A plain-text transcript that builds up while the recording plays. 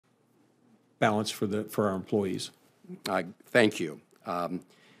balance for our employees. Thank you.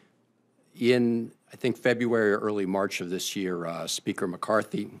 In, I think, February or early March of this year, Speaker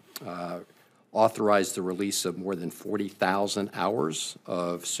McCarthy authorized the release of more than 40,000 hours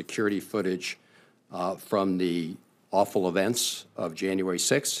of security footage from the awful events of January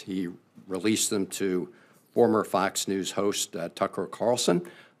 6th. He released them to former Fox News host Tucker Carlson,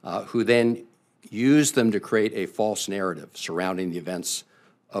 who then used them to create a false narrative surrounding the events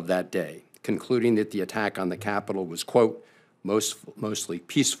of that day, concluding that the attack on the Capitol was, quote, mostly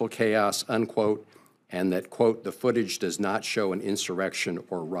peaceful chaos, unquote, and that, quote, the footage does not show an insurrection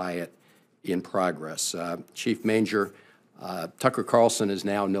or riot in progress. Chief Manger, Tucker Carlson is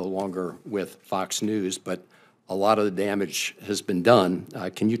now no longer with Fox News, but a lot of the damage has been done.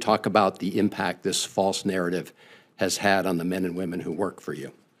 Can you talk about the impact this false narrative has had on the men and women who work for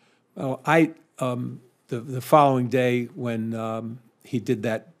you? Well, the following day when he did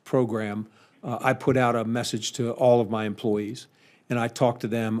that program, I put out a message to all of my employees, and I talked to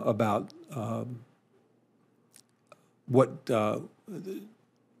them about what the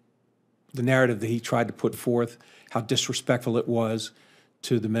narrative that he tried to put forth, how disrespectful it was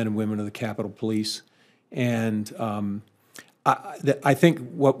to the men and women of the Capitol Police. And I think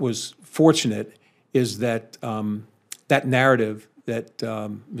what was fortunate is that that narrative that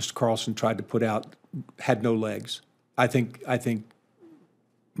Mr. Carlson tried to put out had no legs. I think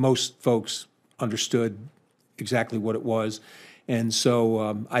most folks understood exactly what it was, and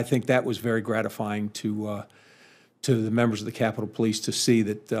so I think that was very gratifying to the members of the Capitol Police to see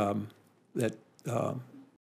that